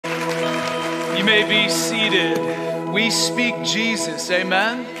You may be seated. We speak Jesus,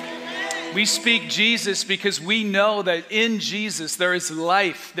 amen? We speak Jesus because we know that in Jesus there is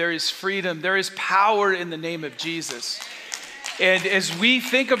life, there is freedom, there is power in the name of Jesus. And as we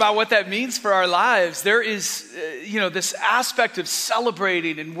think about what that means for our lives, there is, this aspect of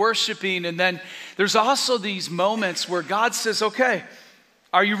celebrating and worshiping. And then there's also these moments where God says, okay,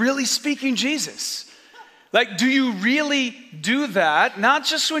 are you really speaking Jesus? Like, do you really do that? Not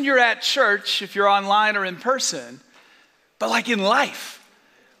just when you're at church, if you're online or in person, but like in life.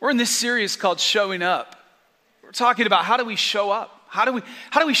 We're in this series called Showing Up. We're talking about how do we show up? How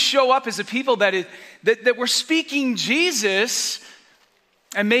do we show up as a people that we're speaking Jesus,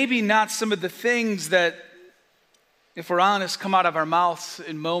 and maybe not some of the things that, if we're honest, come out of our mouths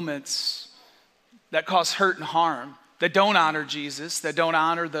in moments that cause hurt and harm, that don't honor Jesus, that don't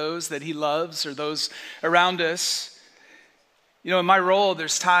honor those that he loves or those around us. You know, in my role,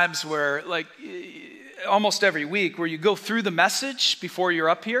 there's times where, like almost every week, where you go through the message before you're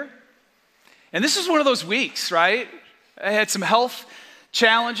up here. And this is one of those weeks, right? I had some health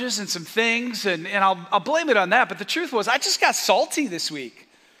challenges and some things, and I'll blame it on that. But the truth was, I just got salty this week.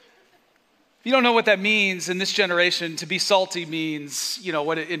 If you don't know what that means in this generation, to be salty means,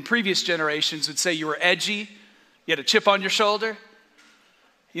 what in previous generations would say you were edgy. You had a chip on your shoulder.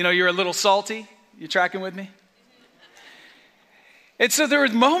 You're a little salty. You tracking with me? And so there were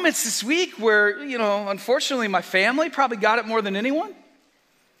moments this week where, unfortunately, my family probably got it more than anyone.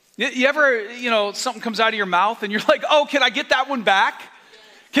 You ever, something comes out of your mouth and you're like, oh, can I get that one back?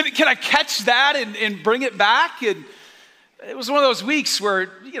 Can I catch that and bring it back? And it was one of those weeks where,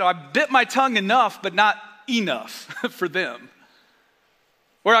 I bit my tongue enough, but not enough for them.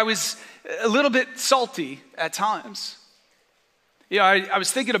 Where I was a little bit salty at times. I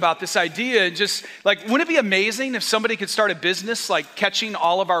was thinking about this idea and just like, wouldn't it be amazing if somebody could start a business like catching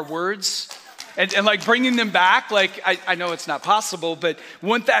all of our words and like bringing them back? Like, I know it's not possible, but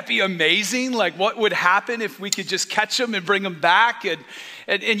wouldn't that be amazing? Like, what would happen if we could just catch them and bring them back?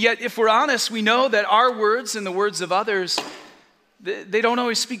 And yet, if we're honest, we know that our words and the words of others, they don't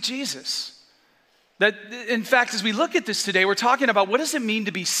always speak Jesus. That, in fact, as we look at this today, we're talking about what does it mean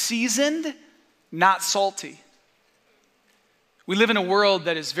to be seasoned, not salty. We live in a world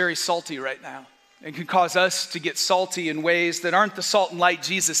that is very salty right now and can cause us to get salty in ways that aren't the salt and light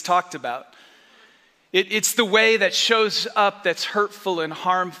Jesus talked about. It's the way that shows up that's hurtful and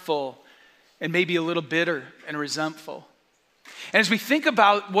harmful and maybe a little bitter and resentful. And as we think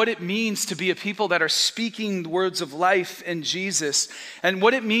about what it means to be a people that are speaking the words of life in Jesus and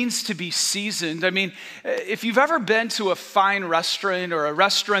what it means to be seasoned, I mean, if you've ever been to a fine restaurant or a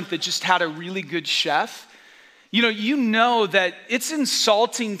restaurant that just had a really good chef, you know that it's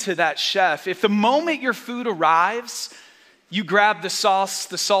insulting to that chef. If the moment your food arrives, you grab the sauce,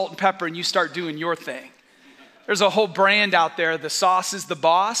 the salt and pepper, and you start doing your thing. There's a whole brand out there, the sauce is the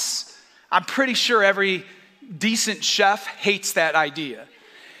boss. I'm pretty sure every decent chef hates that idea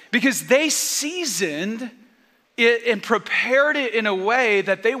because they seasoned it and prepared it in a way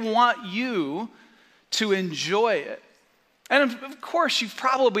that they want you to enjoy it. And of course, you've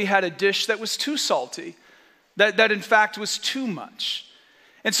probably had a dish that was too salty, that in fact was too much.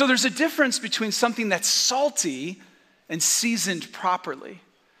 And so there's a difference between something that's salty and seasoned properly.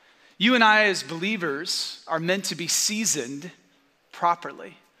 You and I as believers are meant to be seasoned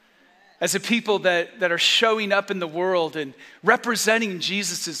properly. As a people that are showing up in the world and representing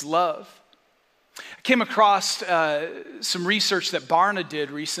Jesus' love. I came across some research that Barna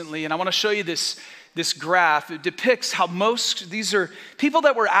did recently, and I want to show you this graph. It depicts how these are people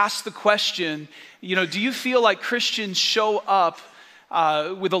that were asked the question, do you feel like Christians show up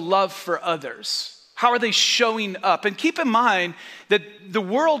with a love for others? How are they showing up? And keep in mind that the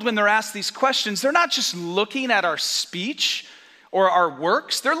world, when they're asked these questions, they're not just looking at our speech or our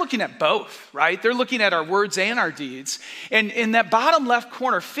works, they're looking at both, right? They're looking at our words and our deeds. And in that bottom left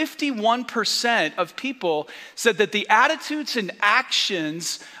corner, 51% of people said that the attitudes and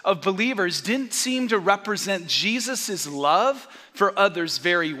actions of believers didn't seem to represent Jesus' love for others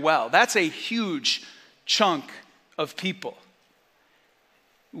very well. That's a huge chunk of people.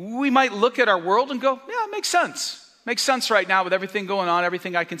 We might look at our world and go, yeah, it makes sense. Makes sense right now with everything going on,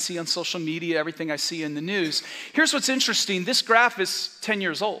 everything I can see on social media, everything I see in the news. Here's what's interesting. This graph is 10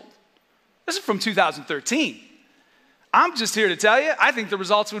 years old. This is from 2013. I'm just here to tell you, I think the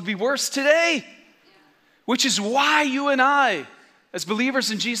results would be worse today, which is why you and I, as believers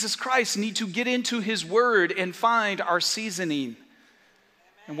in Jesus Christ, need to get into his word and find our seasoning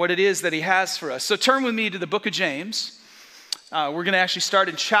and what it is that he has for us. So turn with me to the book of James. We're going to actually start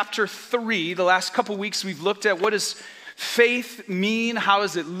in chapter 3. The last couple weeks we've looked at what does faith mean? How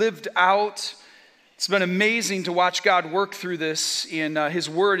is it lived out? It's been amazing to watch God work through this, and his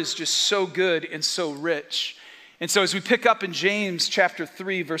word is just so good and so rich. And so as we pick up in James chapter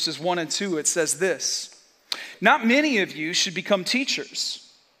 3, verses 1 and 2, it says this: "Not many of you should become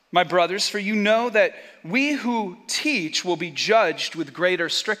teachers, my brothers, for you know that we who teach will be judged with greater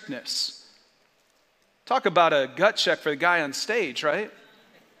strictness." Talk about a gut check for the guy on stage, right?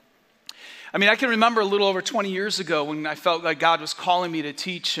 I mean, I can remember a little over 20 years ago when I felt like God was calling me to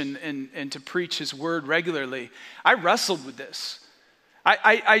teach and to preach his word regularly. I wrestled with this.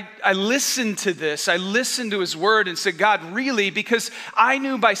 I listened to this. I listened to his word and said, God, really? Because I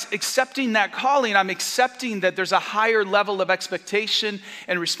knew by accepting that calling, I'm accepting that there's a higher level of expectation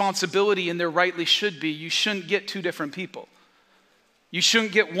and responsibility, and there rightly should be. You shouldn't get two different people. You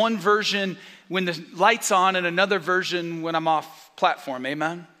shouldn't get one version when the light's on and another version when I'm off platform.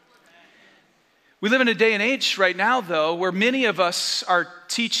 Amen? We live in a day and age right now, though, where many of us are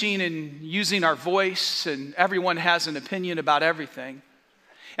teaching and using our voice, and everyone has an opinion about everything.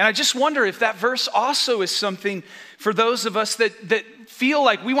 And I just wonder if that verse also is something for those of us that feel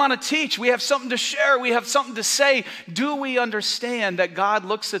like we want to teach, we have something to share, we have something to say. Do we understand that God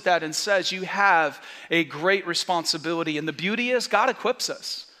looks at that and says, you have a great responsibility? And the beauty is, God equips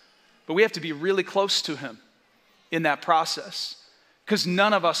us, but we have to be really close to him in that process, because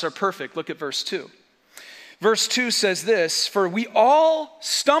none of us are perfect. Look at verse 2. Verse 2 says this: "For we all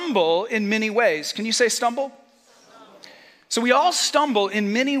stumble in many ways." Can you say stumble? So we all stumble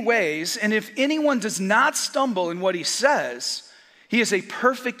in many ways, and if anyone does not stumble in what he says, he is a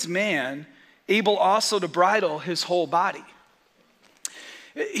perfect man, able also to bridle his whole body.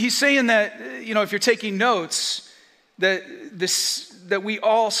 He's saying that, if you're taking notes, that we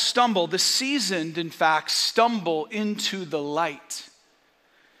all stumble. The seasoned, in fact, stumble into the light.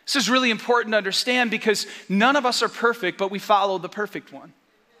 This is really important to understand because none of us are perfect, but we follow the perfect one.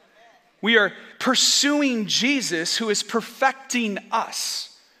 We are pursuing Jesus, who is perfecting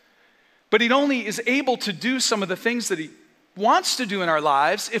us. But he only is able to do some of the things that he wants to do in our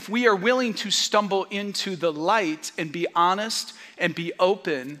lives if we are willing to stumble into the light and be honest and be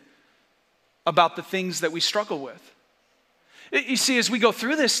open about the things that we struggle with. You see, as we go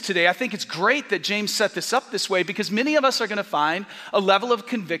through this today, I think it's great that James set this up this way, because many of us are going to find a level of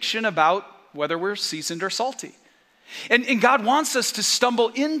conviction about whether we're seasoned or salty. And God wants us to stumble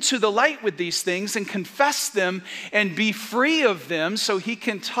into the light with these things and confess them and be free of them so he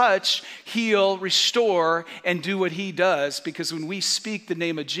can touch, heal, restore, and do what he does. Because when we speak the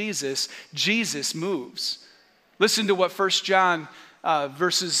name of Jesus, Jesus moves. Listen to what 1 John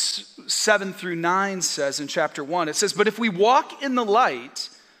verses 7 through 9 says in chapter 1. It says, "But if we walk in the light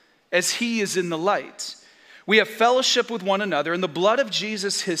as he is in the light, we have fellowship with one another, and the blood of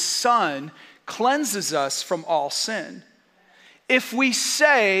Jesus, his son, cleanses us from all sin. If we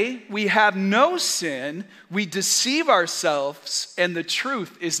say we have no sin, we deceive ourselves, and the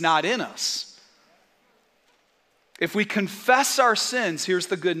truth is not in us. If we confess our sins," here's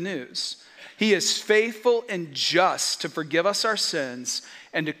the good news, "he is faithful and just to forgive us our sins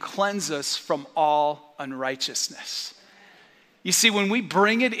and to cleanse us from all unrighteousness." You see, when we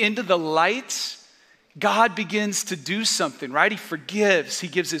bring it into the light, God begins to do something, right? He forgives, he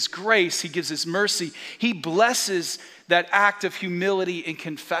gives his grace, he gives his mercy. He blesses that act of humility and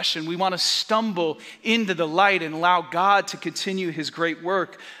confession. We want to stumble into the light and allow God to continue his great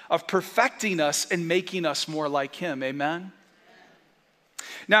work of perfecting us and making us more like him. Amen?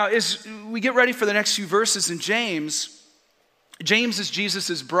 Now, as we get ready for the next few verses in James is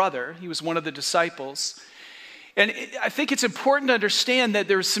Jesus' brother. He was one of the disciples. And I think it's important to understand that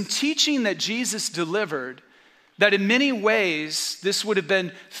there's some teaching that Jesus delivered that in many ways this would have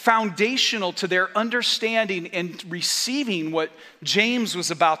been foundational to their understanding and receiving what James was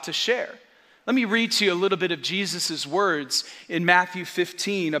about to share. Let me read to you a little bit of Jesus' words in Matthew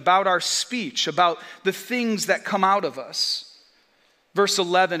 15 about our speech, about the things that come out of us. Verse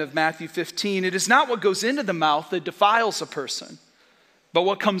 11 of Matthew 15, "It is not what goes into the mouth that defiles a person, but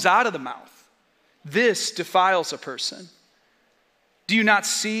what comes out of the mouth. This defiles a person. Do you not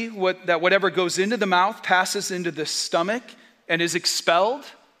see that whatever goes into the mouth passes into the stomach and is expelled?"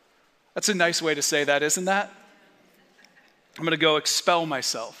 That's a nice way to say that, isn't that? I'm going to go expel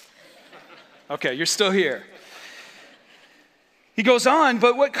myself. Okay, you're still here. He goes on,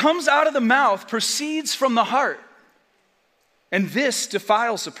 "But what comes out of the mouth proceeds from the heart, and this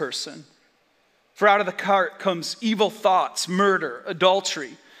defiles a person. For out of the heart comes evil thoughts, murder,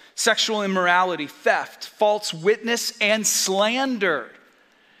 adultery, sexual immorality, theft, false witness, and slander."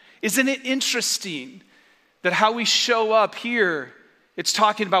 Isn't it interesting that how we show up here It's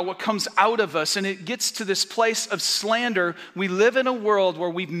talking about what comes out of us, and it gets to this place of slander. We live in a world where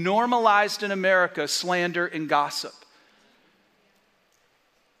we've normalized in America slander and gossip.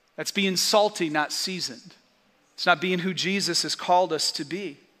 That's being salty, not seasoned. It's not being who Jesus has called us to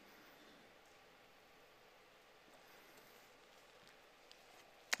be.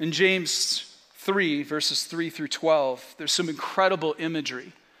 In James 3, verses 3 through 12, there's some incredible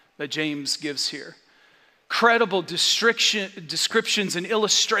imagery that James gives here. Incredible descriptions and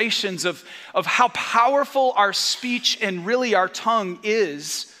illustrations of how powerful our speech and really our tongue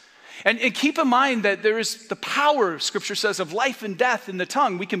is. And keep in mind that there is the power, Scripture says, of life and death in the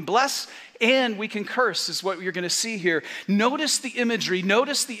tongue. We can bless and we can curse, is what you're going to see here. Notice the imagery,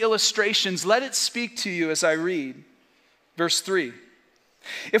 notice the illustrations. Let it speak to you as I read. Verse 3.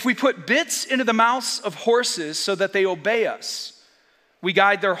 If we put bits into the mouths of horses so that they obey us, we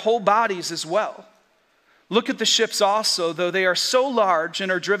guide their whole bodies as well. Look at the ships also, though they are so large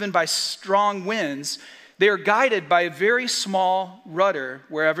and are driven by strong winds, they are guided by a very small rudder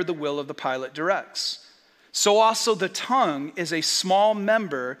wherever the will of the pilot directs. So also the tongue is a small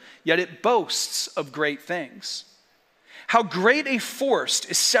member, yet it boasts of great things. How great a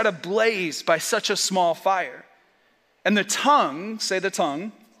forest is set ablaze by such a small fire. And the tongue, say the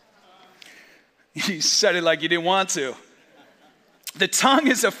tongue. You said it like you didn't want to. The tongue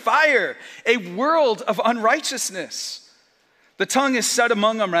is a fire, a world of unrighteousness. The tongue is set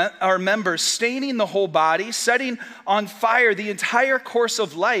among our members, staining the whole body, setting on fire the entire course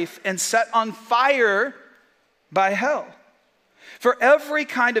of life, and set on fire by hell. For every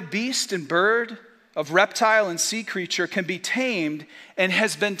kind of beast and bird, of reptile and sea creature can be tamed and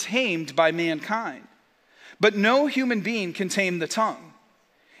has been tamed by mankind. But no human being can tame the tongue.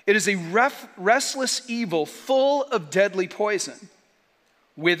 It is a restless evil full of deadly poison.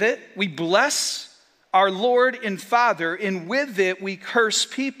 With it, we bless our Lord and Father, and with it, we curse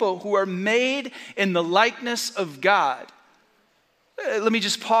people who are made in the likeness of God. Let me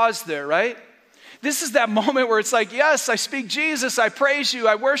just pause there, right? This is that moment where it's like, yes, I speak Jesus, I praise you,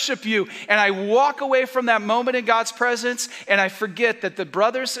 I worship you, and I walk away from that moment in God's presence, and I forget that the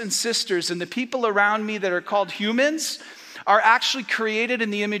brothers and sisters and the people around me that are called humans are actually created in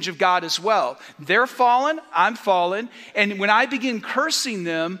the image of God as well. They're fallen, I'm fallen, and when I begin cursing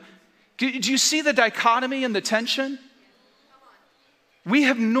them, do you see the dichotomy and the tension? We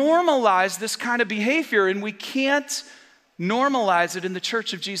have normalized this kind of behavior, and we can't normalize it in the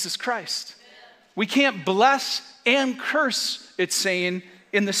church of Jesus Christ. We can't bless and curse, it's saying,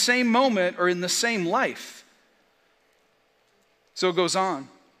 in the same moment or in the same life. So it goes on.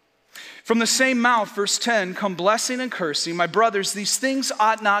 From the same mouth, verse 10, come blessing and cursing. My brothers, these things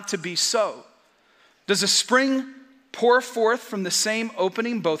ought not to be so. Does a spring pour forth from the same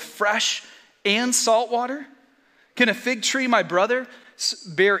opening both fresh and salt water? Can a fig tree, my brother,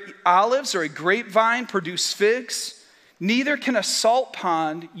 bear olives, or a grapevine produce figs? Neither can a salt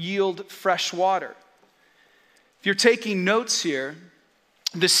pond yield fresh water. If you're taking notes here,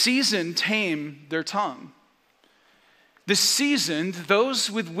 the seasoned tame their tongue. The seasoned,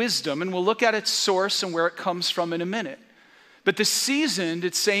 those with wisdom, and we'll look at its source and where it comes from in a minute. But the seasoned,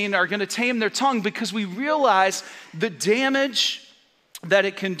 it's saying, are going to tame their tongue because we realize the damage that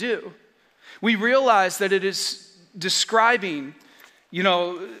it can do. We realize that it is describing,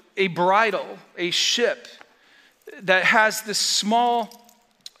 a bridle, a ship that has this small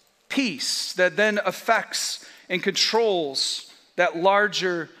piece that then affects and controls that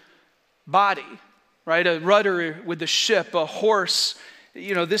larger body. Right, a rudder with the ship, a horse,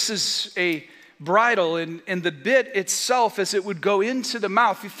 this is a bridle, and the bit itself as it would go into the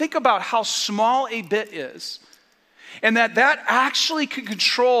mouth. You think about how small a bit is, and that actually can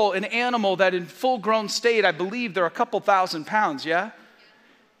control an animal that in full-grown state, I believe they're a couple thousand pounds, yeah?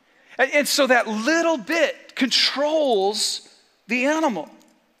 And so that little bit controls the animal.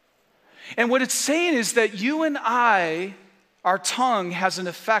 And what it's saying is that you and I, our tongue has an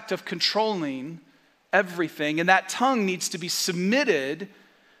effect of controlling everything, and that tongue needs to be submitted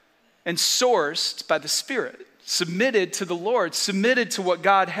and sourced by the Spirit, submitted to the Lord, submitted to what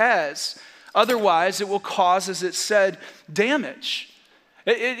God has. Otherwise, it will cause, as it said, damage.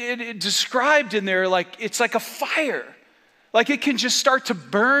 It described in there like it's like a fire. Like it can just start to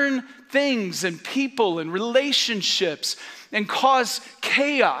burn things and people and relationships and cause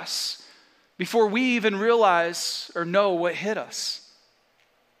chaos before we even realize or know what hit us.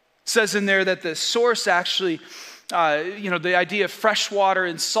 It says in there that the source actually, the idea of fresh water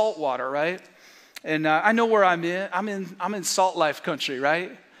and salt water, right? And I know where I'm in. I'm in salt life country,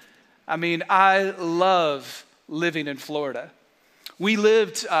 right? I mean, I love living in Florida. We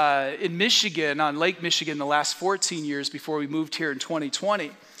lived in Michigan, on Lake Michigan, the last 14 years before we moved here in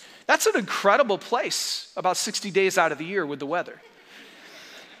 2020. That's an incredible place, about 60 days out of the year with the weather.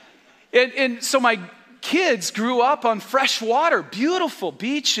 And so my kids grew up on fresh water, beautiful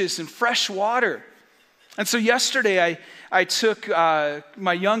beaches and fresh water. And so yesterday I took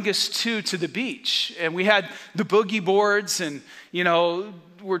my youngest two to the beach, and we had the boogie boards, and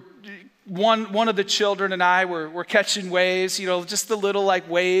one of the children and I were catching waves, just the little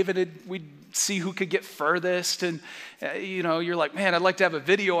wave, and we'd see who could get furthest. And you're like, man, I'd like to have a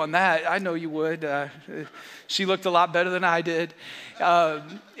video on that. I know you would. She looked a lot better than I did,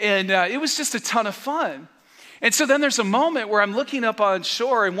 and it was just a ton of fun. And so then there's a moment where I'm looking up on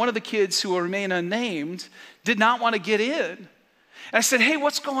shore, and one of the kids, who will remain unnamed, did not want to get in. And I said, hey,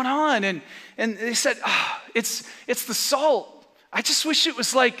 what's going on? And they said, it's the salt. I just wish it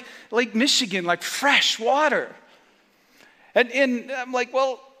was like Lake Michigan, like fresh water. And I'm like,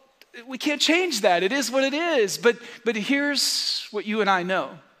 well, we can't change that. It is what it is. But here's what you and I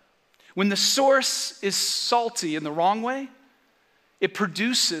know. When the source is salty in the wrong way, it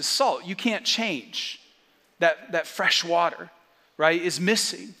produces salt. You can't change that fresh water, right, is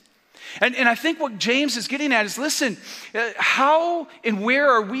missing. And I think what James is getting at is, listen, how and where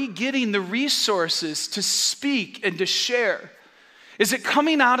are we getting the resources to speak and to share? Is it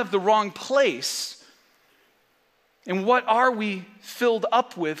coming out of the wrong place? And what are we filled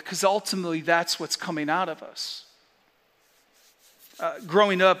up with? Because ultimately that's what's coming out of us.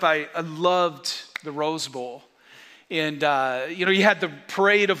 Growing up, I loved the Rose Bowl. And, you had the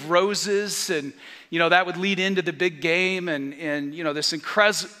parade of roses, and, that would lead into the big game, and this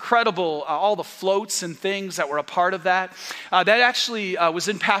incredible, all the floats and things that were a part of that. That actually was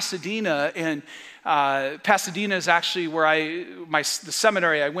in Pasadena, and Pasadena is actually where the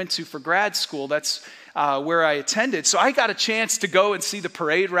seminary I went to for grad school. That's where I attended. So I got a chance to go and see the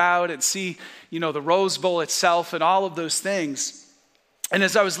parade route and see, the Rose Bowl itself and all of those things. And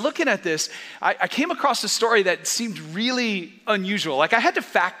as I was looking at this, I came across a story that seemed really unusual. I had to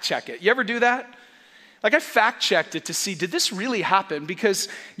fact check it. You ever do that? I fact checked it to see, did this really happen? Because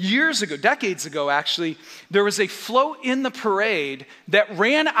years ago, decades ago actually, there was a float in the parade that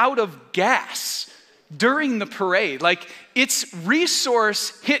ran out of gas during the parade. Its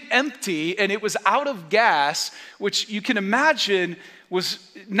resource hit empty and it was out of gas, which you can imagine was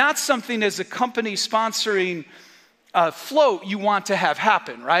not something as a company sponsoring a float you want to have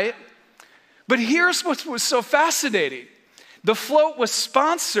happen, right? But here's what was so fascinating. The float was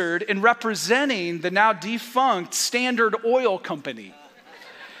sponsored and representing the now defunct Standard Oil Company.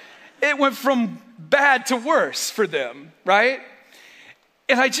 It went from bad to worse for them, right?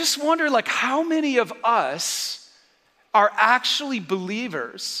 And I just wonder, how many of us are actually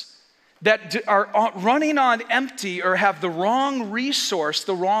believers that are running on empty or have the wrong resource,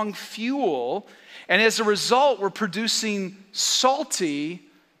 the wrong fuel, and as a result, we're producing salty,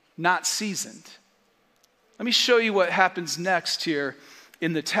 not seasoned. Let me show you what happens next here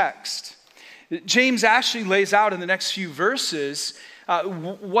in the text. James actually lays out in the next few verses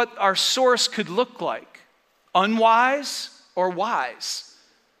what our source could look like, unwise or wise.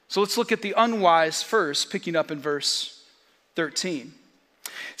 So let's look at the unwise first, picking up in verse 13.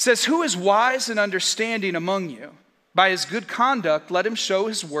 It says, "Who is wise and understanding among you? By his good conduct, let him show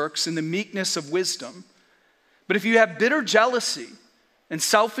his works in the meekness of wisdom. But if you have bitter jealousy and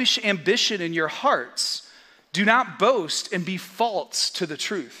selfish ambition in your hearts, do not boast and be false to the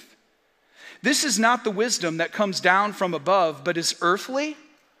truth. This is not the wisdom that comes down from above, but is earthly,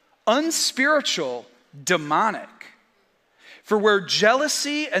 unspiritual, demonic. For where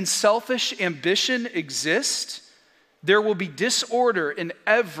jealousy and selfish ambition exist, there will be disorder in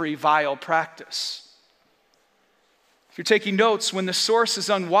every vile practice." If you're taking notes, when the source is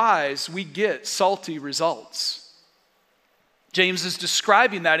unwise, we get salty results. James is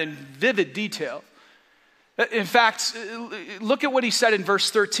describing that in vivid detail. In fact, look at what he said in verse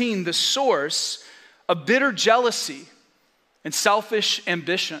 13, the source of bitter jealousy and selfish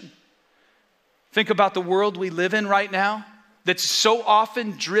ambition. Think about the world we live in right now that's so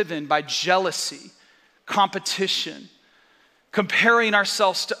often driven by jealousy, competition, comparing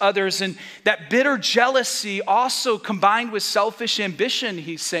ourselves to others, and that bitter jealousy also combined with selfish ambition,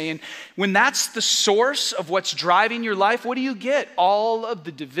 he's saying, when that's the source of what's driving your life, what do you get? All of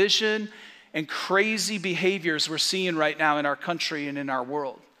the division and crazy behaviors we're seeing right now in our country and in our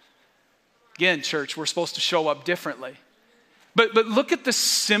world. Again, church, we're supposed to show up differently. But look at the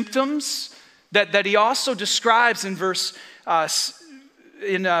symptoms that he also describes in verses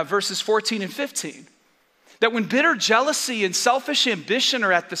 14 and 15. That when bitter jealousy and selfish ambition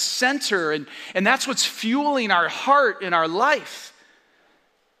are at the center, and that's what's fueling our heart and our life,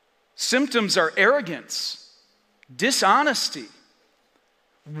 Symptoms are arrogance, dishonesty,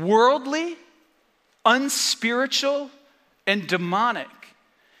 worldly, unspiritual, and demonic.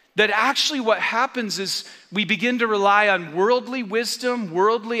 That actually what happens is we begin to rely on worldly wisdom,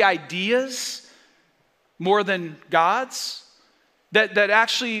 worldly ideas, more than God's. That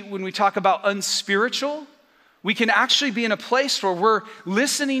actually, when we talk about unspiritual, we can actually be in a place where we're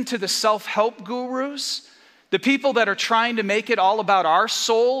listening to the self-help gurus, the people that are trying to make it all about our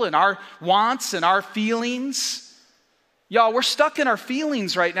soul and our wants and our feelings. Y'all, we're stuck in our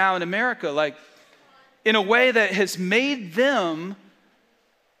feelings right now in America, like in a way that has made them,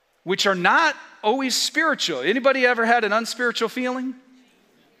 which are not always spiritual. Anybody ever had an unspiritual feeling?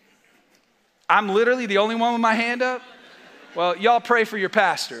 I'm literally the only one with my hand up. Well, y'all pray for your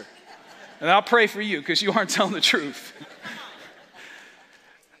pastor. And I'll pray for you because you aren't telling the truth.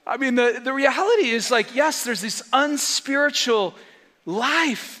 I mean, the reality is like, yes, there's this unspiritual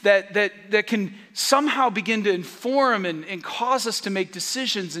life that can somehow begin to inform and cause us to make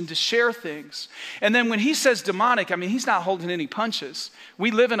decisions and to share things. And then when he says demonic, I mean, he's not holding any punches.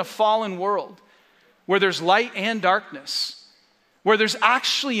 We live in a fallen world where there's light and darkness, where there's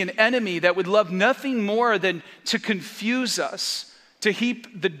actually an enemy that would love nothing more than to confuse us, to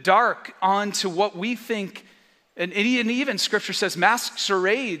heap the dark onto what we think, and even Scripture says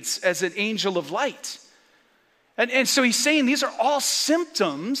masquerades as an angel of light. And so he's saying these are all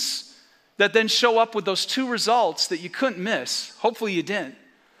symptoms that then show up with those two results that you couldn't miss. Hopefully you didn't.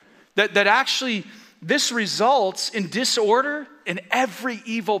 That actually this results in disorder in every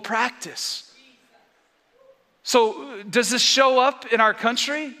evil practice. So does this show up in our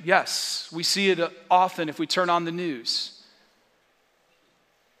country? Yes, we see it often if we turn on the news.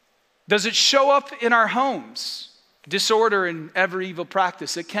 Does it show up in our homes? Disorder in every evil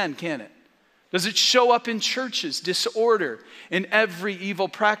practice. It can it? Does it show up in churches? Disorder in every evil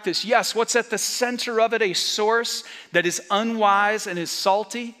practice. Yes, what's at the center of it? A source that is unwise and is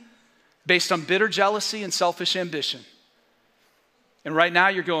salty, based on bitter jealousy and selfish ambition. And right now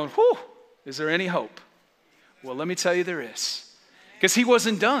you're going, whew, is there any hope? Well, let me tell you there is. Because he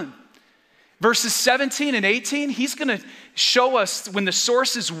wasn't done. Verses 17 and 18, he's going to show us when the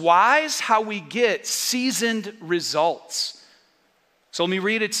source is wise, how we get seasoned results. So let me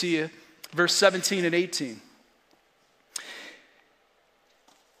read it to you, verse 17 and 18.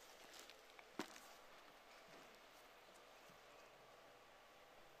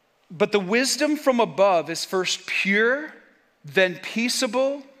 But the wisdom from above is first pure, then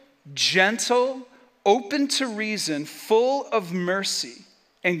peaceable, gentle, open to reason, full of mercy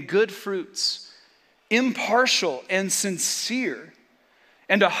and good fruits, impartial and sincere.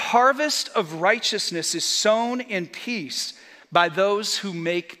 And a harvest of righteousness is sown in peace by those who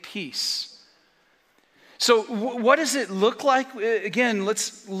make peace. So what does it look like? Again,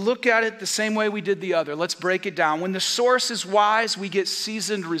 let's look at it the same way we did the other. Let's break it down. When the source is wise, we get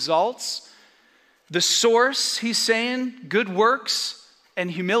seasoned results. The source, he's saying, good works and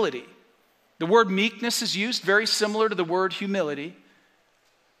humility. The word meekness is used, very similar to the word humility.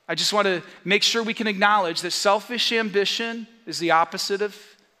 I just want to make sure we can acknowledge that selfish ambition is the opposite of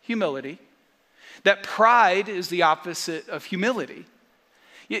humility, that pride is the opposite of humility.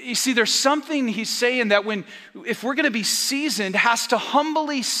 You see, there's something he's saying that if we're going to be seasoned, has to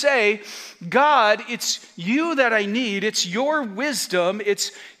humbly say, God, it's you that I need. It's your wisdom.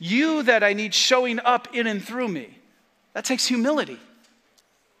 It's you that I need showing up in and through me. That takes humility.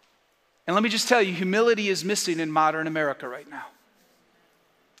 And let me just tell you, humility is missing in modern America right now.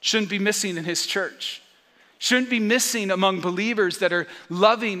 Shouldn't be missing in his church. Shouldn't be missing among believers that are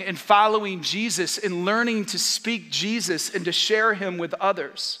loving and following Jesus and learning to speak Jesus and to share him with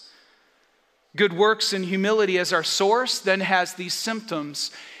others. Good works and humility as our source then has these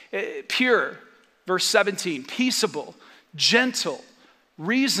symptoms. Pure, verse 17, peaceable, gentle,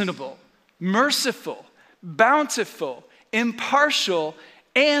 reasonable, merciful, bountiful, impartial,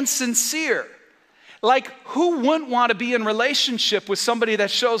 and sincere. Like, who wouldn't want to be in relationship with somebody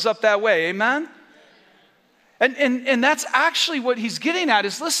that shows up that way? Amen? And that's actually what he's getting at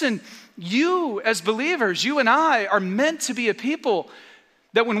is, listen, you as believers, you and I are meant to be a people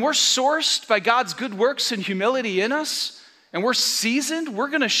that when we're sourced by God's good works and humility in us, and we're seasoned, we're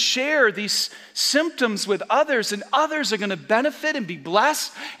going to share these symptoms with others, and others are going to benefit and be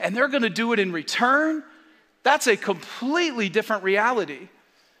blessed, and they're going to do it in return. That's a completely different reality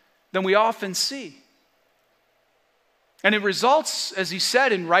than we often see. And it results, as he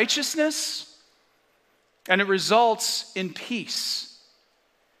said, in righteousness, and it results in peace.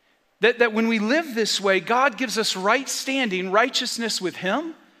 That when we live this way, God gives us right standing, righteousness with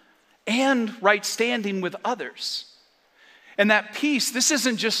him, and right standing with others. And that peace, this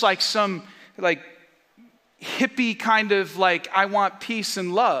isn't just like some like hippie kind of like, I want peace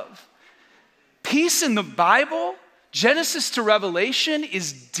and love. Peace in the Bible, Genesis to Revelation,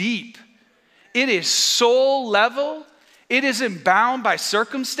 is deep. It is soul level. It isn't bound by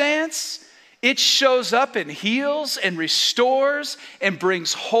circumstance. It shows up and heals and restores and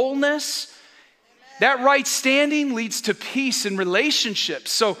brings wholeness. That right standing leads to peace in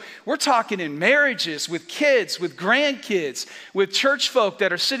relationships. So we're talking in marriages, with kids, with grandkids, with church folk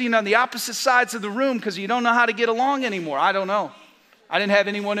that are sitting on the opposite sides of the room because you don't know how to get along anymore. I don't know. I didn't have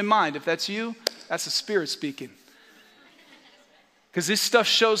anyone in mind. If that's you, that's the Spirit speaking. Because this stuff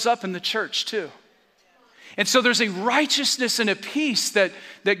shows up in the church too. And so there's a righteousness and a peace that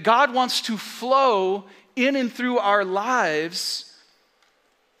God wants to flow in and through our lives.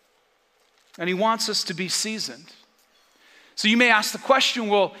 And he wants us to be seasoned. So you may ask the question,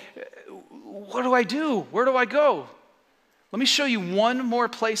 well, what do I do? Where do I go? Let me show you one more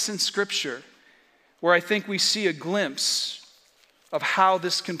place in Scripture where I think we see a glimpse of how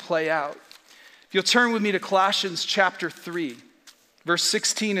this can play out. If you'll turn with me to Colossians chapter 3, verse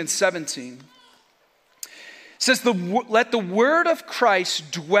 16 and 17. It says, let the word of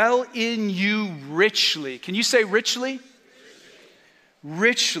Christ dwell in you richly. Can you say richly?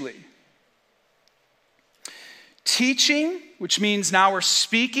 Richly. Teaching, which means now we're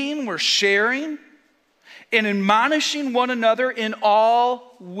speaking, we're sharing, and admonishing one another in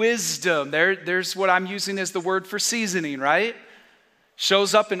all wisdom. There's what I'm using as the word for seasoning, right?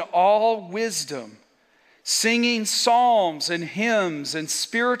 Shows up in all wisdom. Singing psalms and hymns and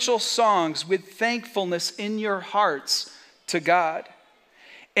spiritual songs with thankfulness in your hearts to God.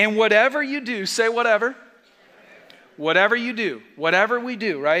 And whatever you do, say whatever. Whatever you do, whatever we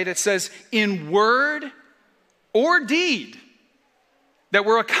do, right? It says in word or deed, that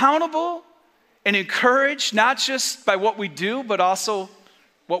we're accountable and encouraged, not just by what we do, but also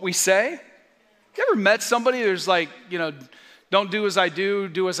what we say. You ever met somebody who's like, don't do as I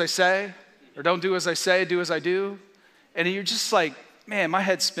do as I say, or don't do as I say, do as I do? And you're just like, man, my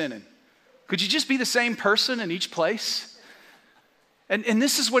head's spinning. Could you just be the same person in each place? And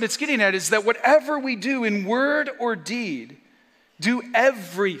this is what it's getting at, is that whatever we do in word or deed, do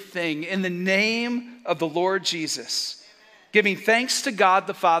everything in the name of the Lord Jesus, giving thanks to God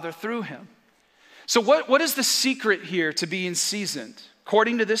the Father through him. So what is the secret here to being seasoned?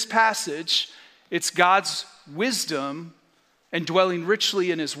 According to this passage, it's God's wisdom and dwelling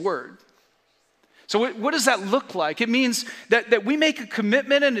richly in his word. So what does that look like? It means that we make a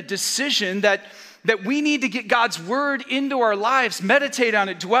commitment and a decision that we need to get God's word into our lives, meditate on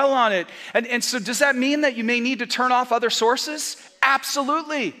it, dwell on it. And so does that mean that you may need to turn off other sources?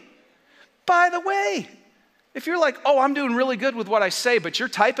 Absolutely. By the way, if you're like, oh, I'm doing really good with what I say, but you're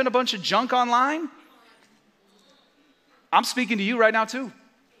typing a bunch of junk online, I'm speaking to you right now too.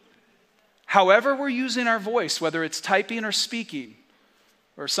 However we're using our voice, whether it's typing or speaking,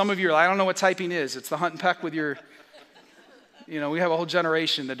 or some of you are like, I don't know what typing is. It's the hunt and peck with your, we have a whole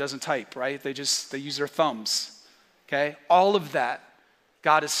generation that doesn't type, right? They use their thumbs, okay? All of that,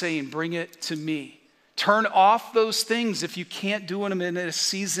 God is saying, bring it to me. Turn off those things if you can't do them in a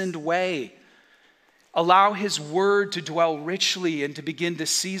seasoned way. Allow his word to dwell richly and to begin to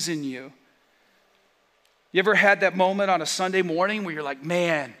season you. You ever had that moment on a Sunday morning where you're like,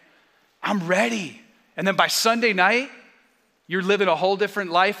 man, I'm ready. And then by Sunday night, you're living a whole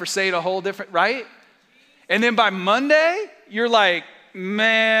different life or saying a whole different, right? And then by Monday, you're like,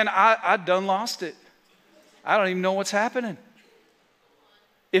 man, I done lost it. I don't even know what's happening.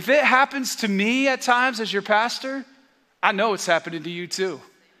 If it happens to me at times as your pastor, I know it's happening to you too.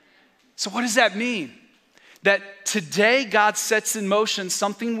 So what does that mean? That today God sets in motion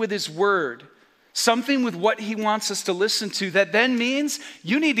something with his word, something with what he wants us to listen to, that then means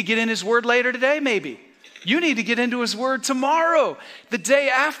you need to get in his word later today maybe. You need to get into his word tomorrow, the day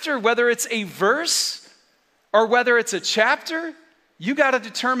after, whether it's a verse or whether it's a chapter. You got to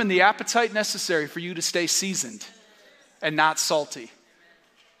determine the appetite necessary for you to stay seasoned and not salty.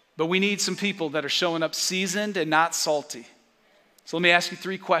 But we need some people that are showing up seasoned and not salty. So let me ask you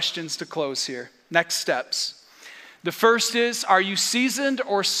 3 questions to close here. Next steps. The first is, are you seasoned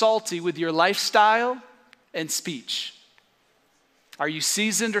or salty with your lifestyle and speech? Are you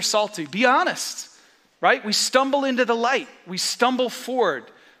seasoned or salty? Be honest, right? We stumble into the light. We stumble forward.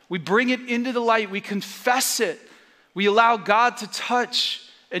 We bring it into the light. We confess it. We allow God to touch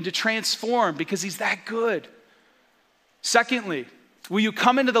and to transform because he's that good. Secondly, will you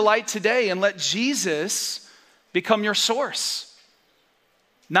come into the light today and let Jesus become your source?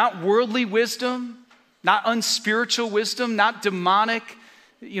 Not worldly wisdom, not unspiritual wisdom, not demonic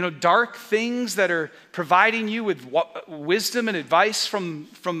dark things that are providing you with wisdom and advice from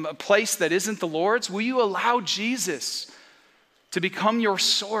a place that isn't the Lord's? Will you allow Jesus to become your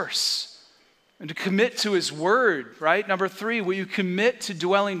source and to commit to his word, right? Number 3, will you commit to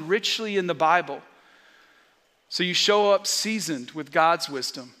dwelling richly in the Bible so you show up seasoned with God's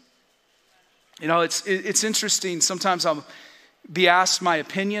wisdom? It's interesting. Sometimes I'll be asked my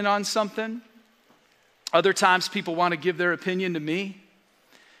opinion on something. Other times people want to give their opinion to me.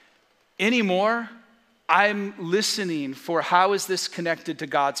 Anymore, I'm listening for how is this connected to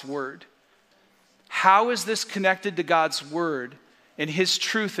God's word? How is this connected to God's word and his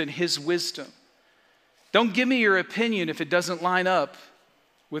truth and his wisdom? Don't give me your opinion if it doesn't line up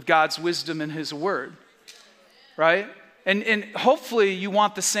with God's wisdom and his word, right? And hopefully you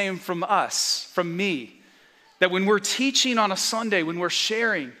want the same from us, from me, that when we're teaching on a Sunday, when we're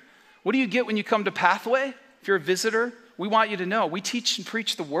sharing, what do you get when you come to Pathway? If you're a visitor, we want you to know we teach and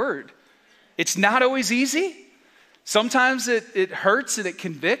preach the word. It's not always easy. Sometimes it hurts and it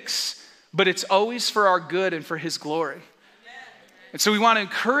convicts, but it's always for our good and for his glory. And so we want to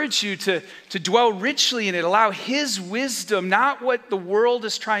encourage you to dwell richly in it, allow his wisdom, not what the world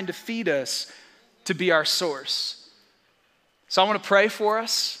is trying to feed us, to be our source. So I want to pray for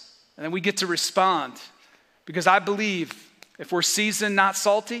us, and then we get to respond. Because I believe if we're seasoned, not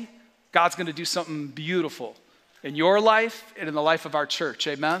salty, God's going to do something beautiful in your life and in the life of our church.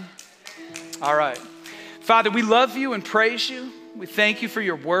 Amen? All right. Father, we love you and praise you. We thank you for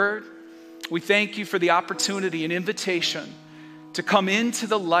your word. We thank you for the opportunity and invitation to come into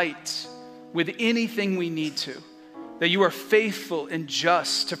the light with anything we need to. That you are faithful and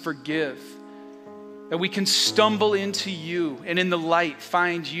just to forgive. That we can stumble into you and in the light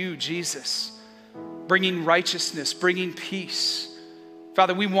find you, Jesus, bringing righteousness, bringing peace.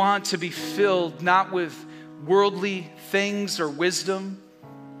 Father, we want to be filled not with worldly things or wisdom.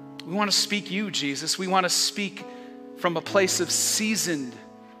 We want to speak you, Jesus. We want to speak from a place of seasoned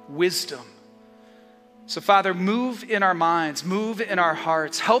wisdom. So Father, move in our minds, move in our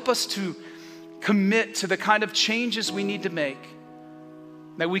hearts. Help us to commit to the kind of changes we need to make,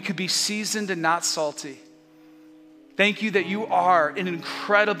 that we could be seasoned and not salty. Thank you that you are an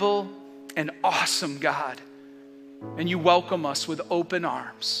incredible and awesome God, and you welcome us with open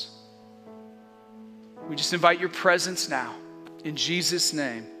arms. We just invite your presence now. In Jesus'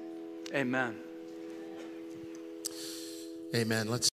 name, amen. Amen. Let's